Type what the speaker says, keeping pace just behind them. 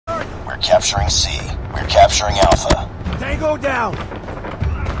We're capturing C. We're capturing Alpha. Tango down!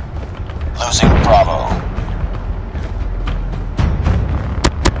 Losing Bravo.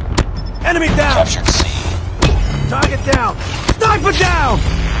 Enemy down! Captured C. Target down! Sniper down!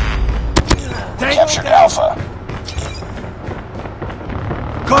 Tango Captured down. Alpha.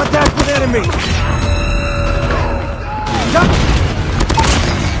 Contact with enemy!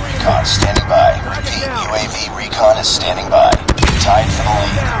 Recon standing by. Repeat, UAV recon is standing by. Tied for the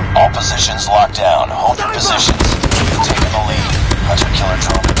lead. All positions locked down. Hold your positions. We've taken the lead. Hunter-killer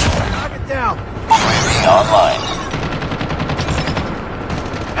drone deployed. Target down! UAV online.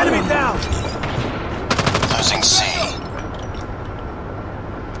 Enemy down! Losing C.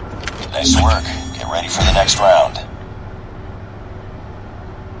 Nice work. Get ready for the next round.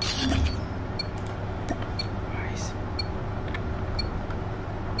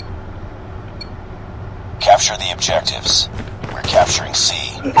 Capture the objectives. We're capturing C.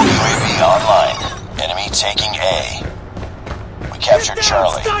 UAV online. Enemy taking A. We captured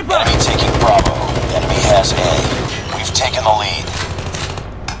Charlie. Enemy taking Bravo. Enemy has A. We've taken the lead.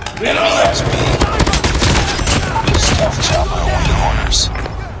 Enemy has B. Stealth chopper awaiting orders.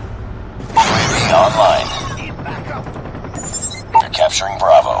 UAV online. They're capturing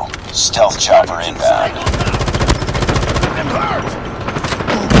Bravo. Stealth chopper inbound. I'm hurt!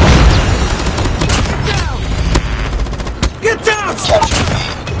 Get down! Capture B.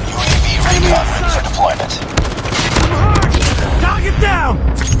 UAV recon ready for deployment. Target down!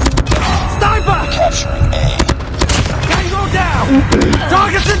 Sniper! Capturing A. Tango down!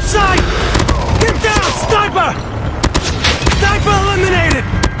 Target's in sight! Get down! Sniper! Sniper eliminated!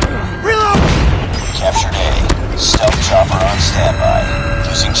 Reload! Captured A. Stealth chopper on standby.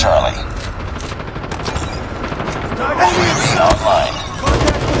 Losing Charlie. UAV online.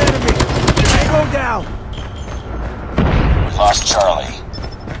 Contact with enemy! Tango down! Lost Charlie.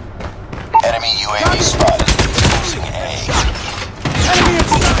 Enemy UAV spotted. Losing A. Enemy in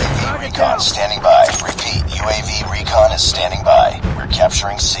sight! UAV Target recon down! standing by. Repeat, UAV recon is standing by. We're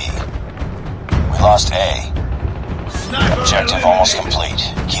capturing C. We lost A. Objective almost complete.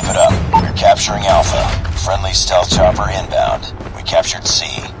 Keep it up. We're capturing Alpha. Friendly stealth chopper inbound. We captured C.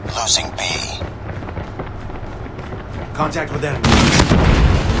 Losing B. Contact with enemy.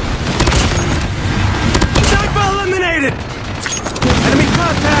 Sniper eliminated! Enemy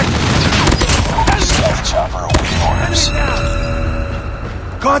contact! Stealth chopper awaiting orders. Enemy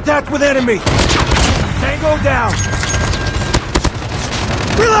down! Contact with enemy! Tango down!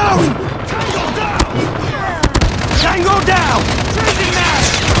 Reload! Tango down! Tango down! Changing mag!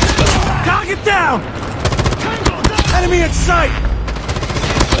 Target down! Tango down! Enemy in sight!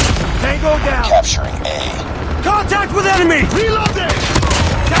 Tango down! Capturing A. Contact with enemy! Reloading!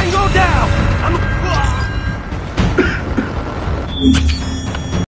 Tango down! I'm...